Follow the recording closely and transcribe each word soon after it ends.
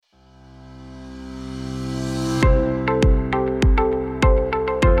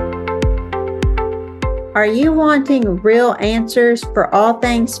Are you wanting real answers for all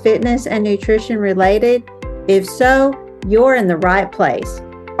things fitness and nutrition related? If so, you're in the right place.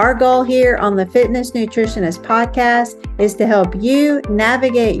 Our goal here on the Fitness Nutritionist Podcast is to help you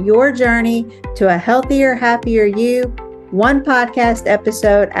navigate your journey to a healthier, happier you, one podcast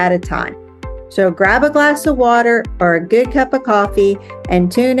episode at a time. So grab a glass of water or a good cup of coffee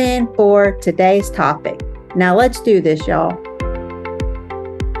and tune in for today's topic. Now let's do this, y'all.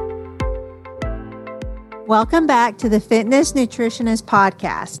 Welcome back to the Fitness Nutritionist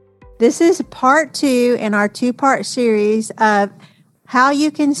Podcast. This is part 2 in our 2-part series of how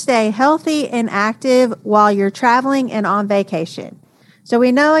you can stay healthy and active while you're traveling and on vacation. So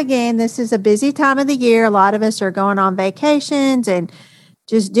we know, again, this is a busy time of the year. A lot of us are going on vacations and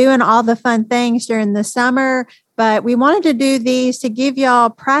just doing all the fun things during the summer. But we wanted to do these to give y'all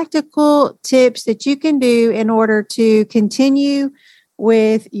practical tips that you can do in order to continue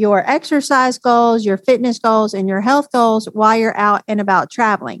with your exercise goals, your fitness goals, and your health goals while you're out and about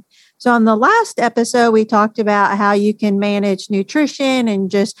traveling. So on the last episode, we talked about how you can manage nutrition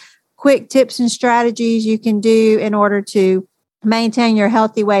and just quick tips and strategies you can do in order to maintain your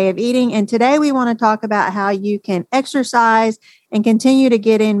healthy way of eating. And today we want to talk about how you can exercise and continue to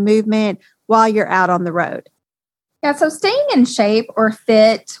get in movement while you're out on the road. Yeah, so staying in shape or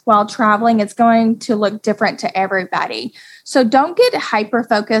fit while traveling is going to look different to everybody. So don't get hyper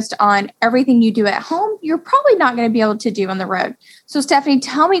focused on everything you do at home. You're probably not going to be able to do on the road. So Stephanie,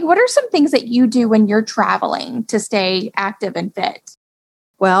 tell me, what are some things that you do when you're traveling to stay active and fit?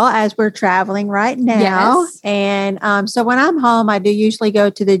 Well, as we're traveling right now, yes. And so when I'm home, I do usually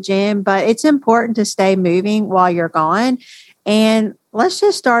go to the gym, but it's important to stay moving while you're gone. And let's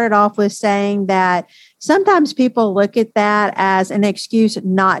just start it off with saying that sometimes people look at that as an excuse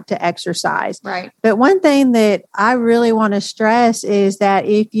not to exercise. Right. But one thing that I really want to stress is that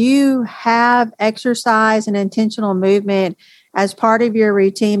if you have exercise and intentional movement as part of your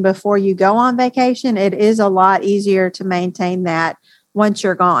routine before you go on vacation, it is a lot easier to maintain that once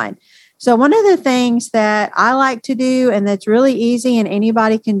you're gone. So one of the things that I like to do, and that's really easy and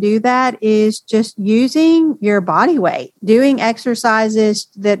anybody can do that, is just using your body weight, doing exercises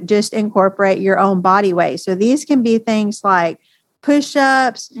that just incorporate your own body weight. So these can be things like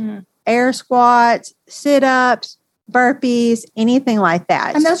push-ups, air squats, sit-ups, burpees, anything like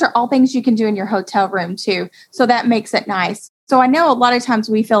that. And those are all things you can do in your hotel room too. So that makes it nice. So I know a lot of times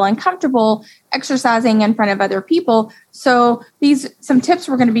we feel uncomfortable exercising in front of other people. So some tips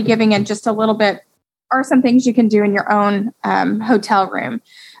we're going to be giving in just a little bit are some things you can do in your own hotel room.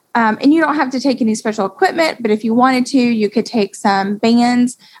 And you don't have to take any special equipment, but if you wanted to, you could take some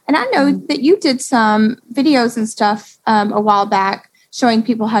bands. And I know that you did some videos and stuff a while back showing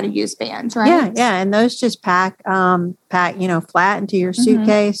people how to use bands, right? Yeah. And those just pack, flat into your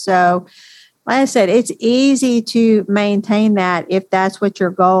suitcase. So like I said, it's easy to maintain that if that's what your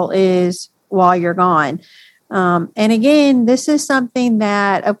goal is while you're gone. And again, this is something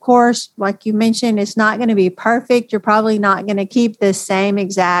that, of course, like you mentioned, it's not going to be perfect. You're probably not going to keep the same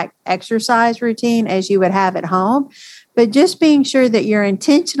exact exercise routine as you would have at home, but just being sure that you're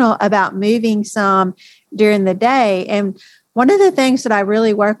intentional about moving some during the day. And one of the things that I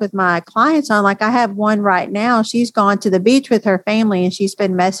really work with my clients on, like I have one right now, she's gone to the beach with her family and she's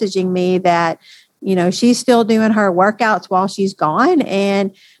been messaging me that, she's still doing her workouts while she's gone.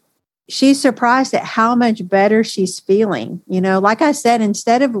 And she's surprised at how much better she's feeling. Like I said,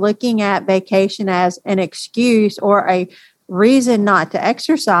 instead of looking at vacation as an excuse or a reason not to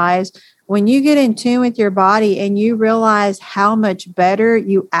exercise, when you get in tune with your body and you realize how much better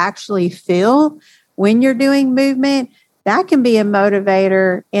you actually feel when you're doing movement, that can be a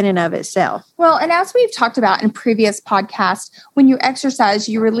motivator in and of itself. Well, and as we've talked about in previous podcasts, when you exercise,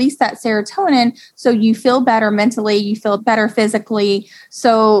 you release that serotonin. So you feel better mentally, you feel better physically.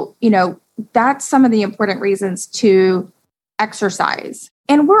 So, that's some of the important reasons to exercise.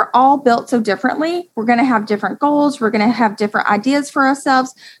 And we're all built so differently. We're going to have different goals. We're going to have different ideas for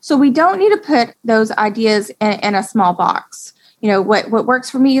ourselves. So we don't need to put those ideas in a small box. What works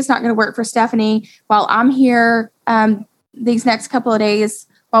for me is not going to work for Stephanie. While I'm here, these next couple of days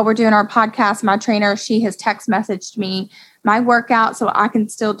while we're doing our podcast, my trainer, she has text messaged me my workout so I can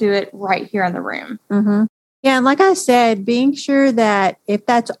still do it right here in the room. Mm-hmm. Yeah. And like I said, being sure that if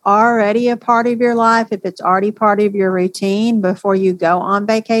that's already a part of your life, if it's already part of your routine before you go on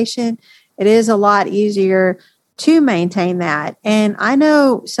vacation, it is a lot easier to maintain that. And I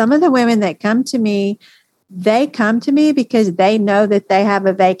know some of the women that come to me, they come to me because they know that they have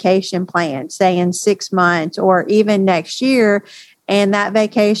a vacation plan, say in 6 months or even next year. And that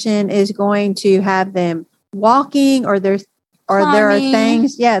vacation is going to have them walking, or they're or there are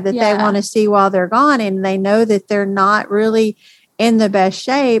things, that they want to see while they're gone, and they know that they're not really in the best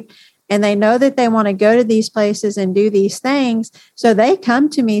shape, and they know that they want to go to these places and do these things. So they come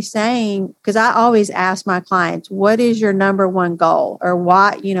to me saying, because I always ask my clients, what is your number one goal, or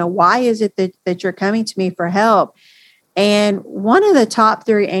why is it that you're coming to me for help? And one of the top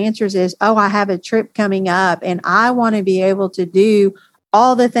 3 answers is, I have a trip coming up and I want to be able to do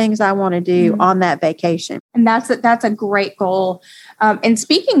all the things I want to do on that vacation. And that's a great goal. And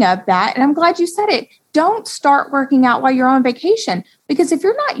speaking of that, and I'm glad you said it, don't start working out while you're on vacation, because if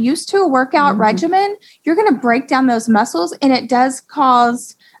you're not used to a workout regimen, you're going to break down those muscles, and it does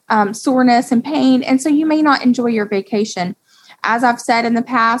cause soreness and pain. And so you may not enjoy your vacation. As I've said in the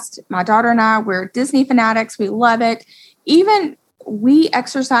past, my daughter and I, we're Disney fanatics. We love it. Even we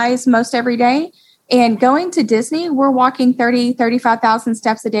exercise most every day. And going to Disney, we're walking 30, 35,000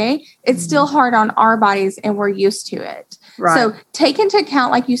 steps a day. It's still hard on our bodies, and we're used to it. Right. So take into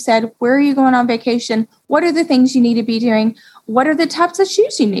account, like you said, where are you going on vacation? What are the things you need to be doing? What are the types of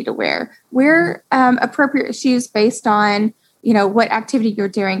shoes you need to wear? Wear appropriate shoes based on, what activity you're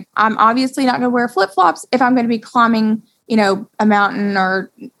doing. I'm obviously not going to wear flip-flops if I'm going to be climbing, a mountain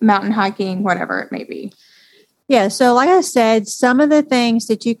or mountain hiking, whatever it may be. Yeah. So like I said, some of the things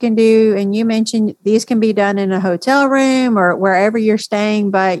that you can do, and you mentioned these can be done in a hotel room or wherever you're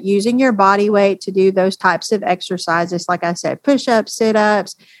staying, but using your body weight to do those types of exercises, like I said, push-ups,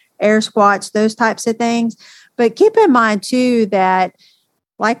 sit-ups, air squats, those types of things. But keep in mind too, that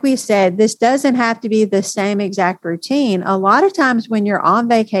like we said, this doesn't have to be the same exact routine. A lot of times when you're on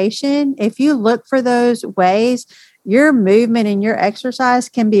vacation, if you look for those ways, your movement and your exercise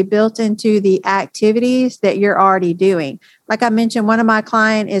can be built into the activities that you're already doing. Like I mentioned, one of my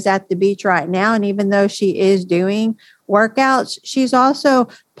clients is at the beach right now. And even though she is doing workouts, she's also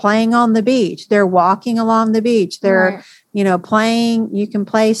playing on the beach. They're walking along the beach. They're, playing, you can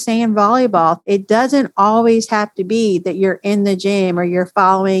play sand volleyball. It doesn't always have to be that you're in the gym or you're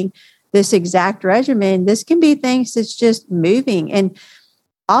following this exact regimen. This can be things that's just moving. And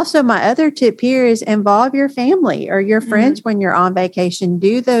also, my other tip here is involve your family or your friends when you're on vacation.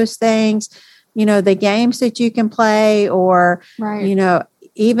 Do those things, the games that you can play, or,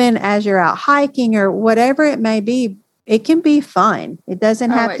 even as you're out hiking or whatever it may be, it can be fun. It doesn't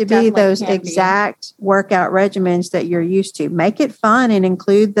have to be those exact workout regimens that you're used to. Make it fun and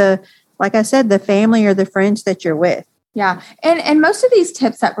include like I said, the family or the friends that you're with. Yeah. And most of these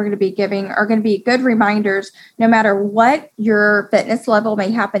tips that we're going to be giving are going to be good reminders, no matter what your fitness level may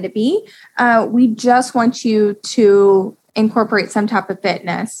happen to be. We just want you to incorporate some type of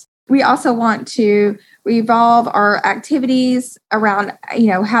fitness. We also want to revolve our activities around,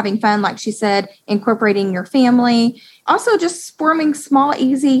 having fun, like she said, incorporating your family. Also just forming small,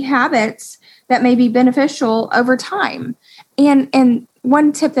 easy habits that may be beneficial over time. And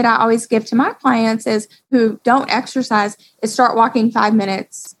one tip that I always give to my clients is who don't exercise is start walking 5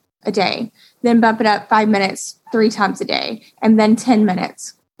 minutes a day, then bump it up 5 minutes 3 times a day, and then 10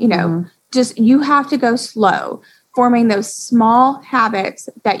 minutes. Just you have to go slow, forming those small habits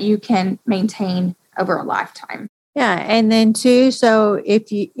that you can maintain over a lifetime. Yeah. And then too, so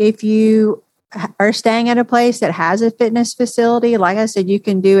if you are staying at a place that has a fitness facility, like I said, you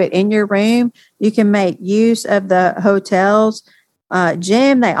can do it in your room. You can make use of the hotel's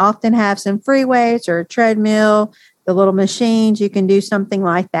gym. They often have some free weights or a treadmill, the little machines. You can do something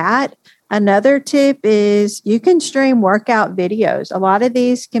like that. Another tip is you can stream workout videos. A lot of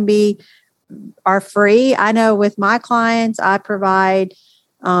these are free. I know with my clients, I provide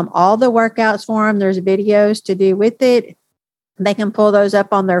all the workouts for them. There's videos to do with it. They can pull those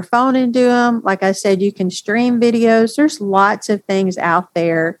up on their phone and do them. Like I said, you can stream videos. There's lots of things out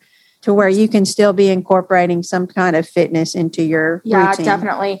there to where you can still be incorporating some kind of fitness into your routine.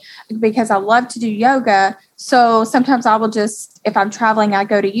 Definitely. Because I love to do yoga. So sometimes I will just, if I'm traveling, I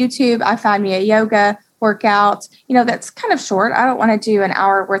go to YouTube, I find me a yoga workout, that's kind of short. I don't want to do an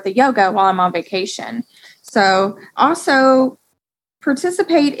hour worth of yoga while I'm on vacation. So also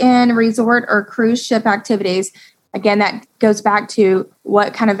participate in resort or cruise ship activities. Again, that goes back to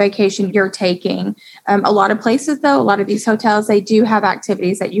what kind of vacation you're taking. A lot of places, though, a lot of these hotels, they do have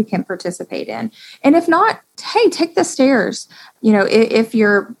activities that you can participate in. And if not, hey, take the stairs. If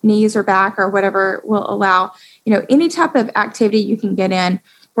your knees or back or whatever will allow, any type of activity you can get in.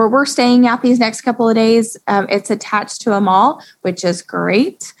 Where we're staying out these next couple of days, it's attached to a mall, which is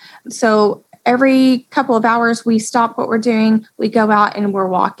great. So every couple of hours, we stop what we're doing. We go out and we're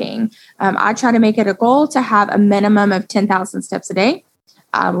walking. I try to make it a goal to have a minimum of 10,000 steps a day.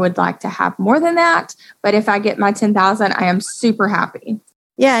 I would like to have more than that. But if I get my 10,000, I am super happy.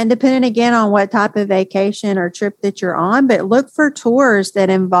 Yeah, and depending again on what type of vacation or trip that you're on, but look for tours that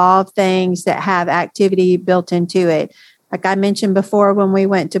involve things that have activity built into it. Like I mentioned before, when we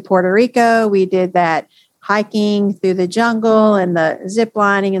went to Puerto Rico, we did that hiking through the jungle and the zip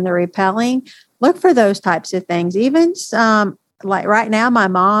lining and the rappelling. Look for those types of things. Even like right now, my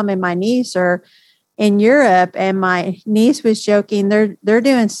mom and my niece are in Europe, and my niece was joking, they're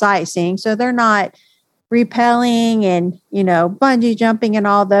doing sightseeing. So they're not rappelling and, bungee jumping and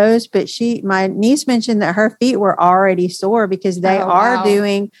all those. But my niece mentioned that her feet were already sore because they are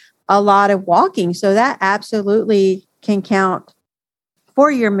doing a lot of walking. So that absolutely can count for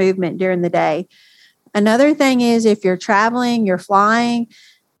your movement during the day. Another thing is if you're traveling, you're flying,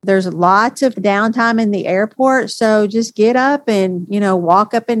 there's lots of downtime in the airport. So just get up and,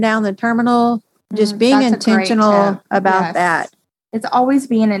 walk up and down the terminal, just being intentional about that. It's always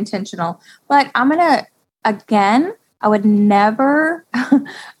being intentional. But I'm going to, again, I would never,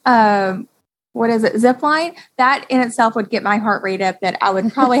 zip line? That in itself would get my heart rate up that I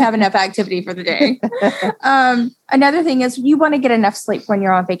would probably have enough activity for the day. Another thing is you want to get enough sleep when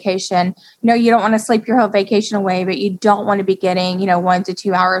you're on vacation. You don't want to sleep your whole vacation away, but you don't want to be getting, 1 to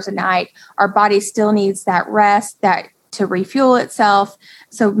 2 hours a night. Our body still needs that rest, that to refuel itself.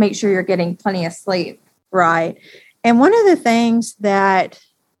 So make sure you're getting plenty of sleep. Right. And one of the things that,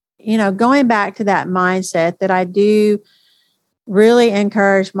 going back to that mindset that I do really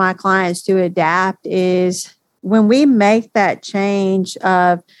encourage my clients to adapt is when we make that change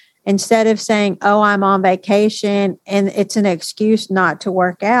of instead of saying, oh, I'm on vacation and it's an excuse not to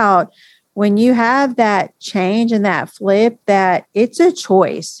work out, when you have that change and that flip, that it's a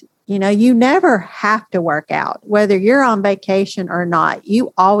choice. You never have to work out, whether you're on vacation or not.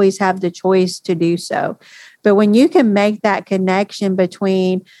 You always have the choice to do so. But when you can make that connection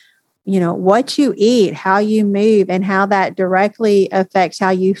between what you eat, how you move, and how that directly affects how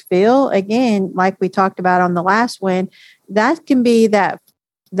you feel. Again, like we talked about on the last one, that can be that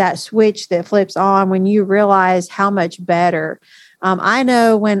switch that flips on when you realize how much better. I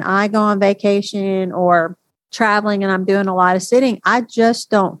know when I go on vacation or traveling and I'm doing a lot of sitting, I just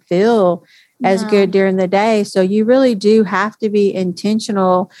don't feel as good during the day. So you really do have to be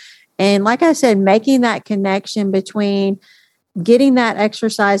intentional. And like I said, making that connection between getting that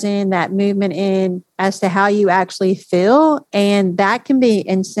exercise in, that movement in as to how you actually feel. And that can be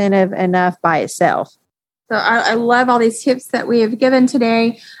incentive enough by itself. So I love all these tips that we have given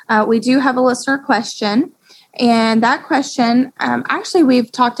today. We do have a listener question. And that question, actually,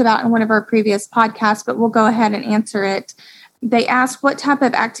 we've talked about in one of our previous podcasts, but we'll go ahead and answer it. They asked, what type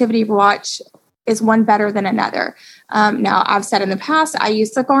of activity watch is one better than another? Now, I've said in the past, I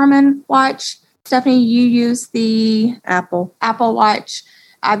use the Garmin watch. Stephanie, you use the Apple Watch.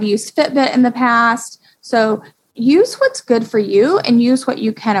 I've used Fitbit in the past. So use what's good for you and use what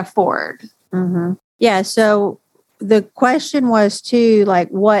you can afford. Mm-hmm. Yeah. So the question was too, like,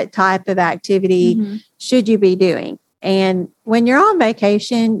 what type of activity should you be doing? And when you're on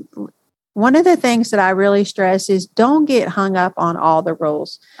vacation, one of the things that I really stress is don't get hung up on all the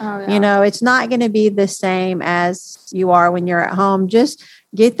rules. Oh, yeah. It's not going to be the same as you are when you're at home. Just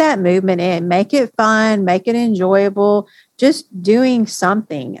get that movement in, make it fun, make it enjoyable, just doing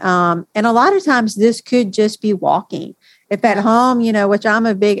something. And a lot of times this could just be walking. If at home, which I'm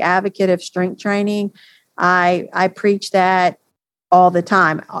a big advocate of strength training, I preach that all the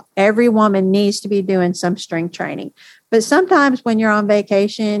time. Every woman needs to be doing some strength training. But sometimes when you're on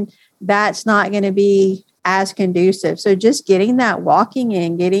vacation, that's not going to be as conducive. So just getting that walking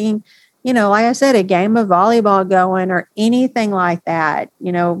in, getting, like I said, a game of volleyball going or anything like that,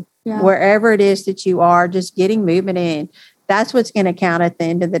 wherever it is that you are, just getting movement in. That's what's going to count at the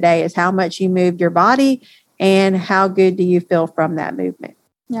end of the day is how much you moved your body and how good do you feel from that movement.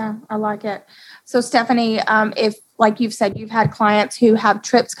 Yeah, I like it. So Stephanie, if like you've said, you've had clients who have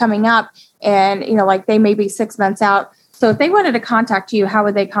trips coming up and, like they may be 6 months out. So if they wanted to contact you, how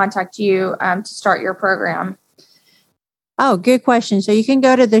would they contact you to start your program? Oh, good question. So you can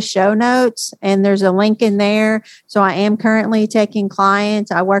go to the show notes and there's a link in there. So I am currently taking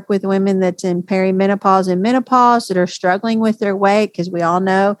clients. I work with women that's in perimenopause and menopause that are struggling with their weight because we all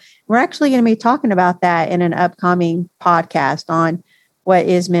know we're actually going to be talking about that in an upcoming podcast on what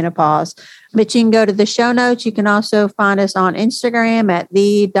is menopause. But you can go to the show notes. You can also find us on Instagram at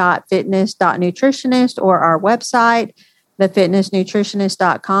the.fitness.nutritionist or our website,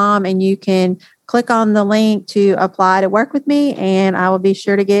 thefitnessnutritionist.com. And you can click on the link to apply to work with me, and I will be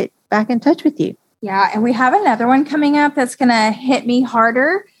sure to get back in touch with you. Yeah, and we have another one coming up that's going to hit me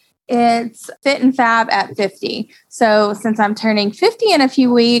harder. It's Fit and Fab at 50. So since I'm turning 50 in a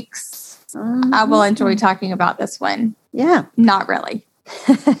few weeks, I will enjoy talking about this one. Yeah. Not really.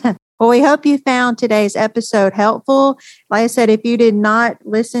 Well, we hope you found today's episode helpful. Like I said, if you did not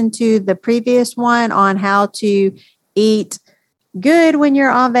listen to the previous one on how to eat good when you're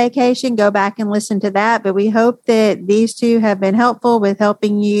on vacation, go back and listen to that. But we hope that these two have been helpful with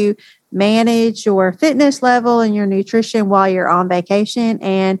helping you manage your fitness level and your nutrition while you're on vacation.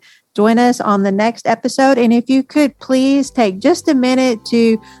 And join us on the next episode. And if you could please take just a minute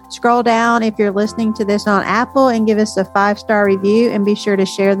to scroll down if you're listening to this on Apple and give us a 5-star review, and be sure to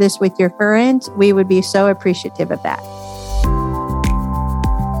share this with your friends. We would be so appreciative of that.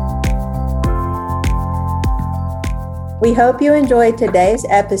 We hope you enjoyed today's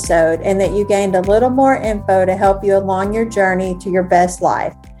episode and that you gained a little more info to help you along your journey to your best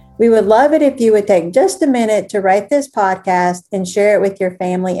life. We would love it if you would take just a minute to rate this podcast and share it with your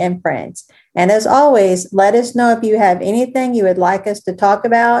family and friends. And as always, let us know if you have anything you would like us to talk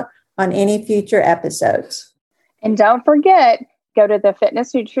about on any future episodes. And don't forget, go to the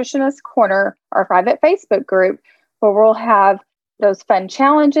Fitness Nutritionist Corner, our private Facebook group, where we'll have those fun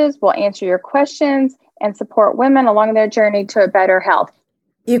challenges. We'll answer your questions and support women along their journey to a better health.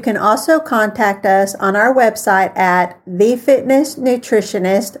 You can also contact us on our website at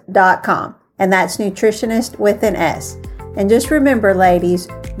thefitnessnutritionist.com. And that's nutritionist with an S. And just remember, ladies,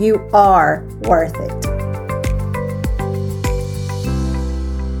 you are worth it.